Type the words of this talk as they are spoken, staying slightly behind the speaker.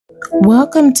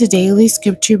Welcome to Daily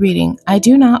Scripture Reading. I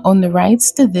do not own the rights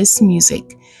to this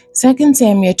music. 2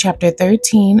 Samuel chapter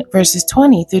 13, verses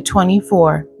 20 through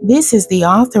 24. This is the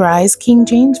authorized King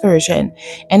James Version.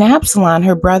 And Absalom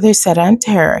her brother said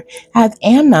unto her, Hath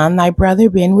Amnon thy brother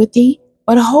been with thee?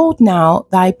 But hold now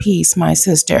thy peace, my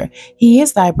sister. He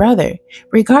is thy brother.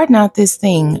 Regard not this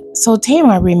thing. So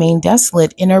Tamar remained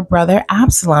desolate in her brother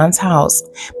Absalom's house.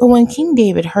 But when King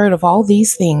David heard of all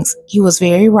these things, he was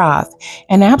very wroth.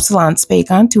 And Absalom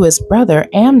spake unto his brother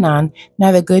Amnon,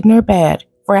 neither good nor bad.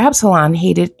 For Absalom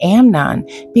hated Amnon,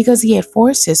 because he had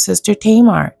forced his sister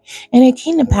Tamar. And it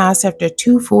came to pass after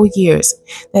 2 full years,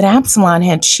 that Absalom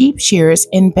had sheep shearers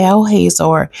in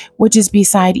Baal-hazor, which is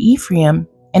beside Ephraim.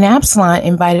 And Absalom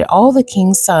invited all the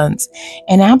king's sons.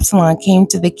 And Absalom came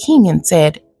to the king and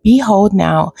said, Behold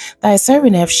now, thy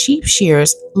servant hath sheep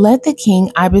shearers. Let the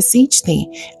king, I beseech thee,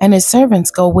 and his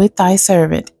servants go with thy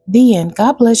servant. The end.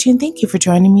 God bless you and thank you for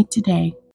joining me today.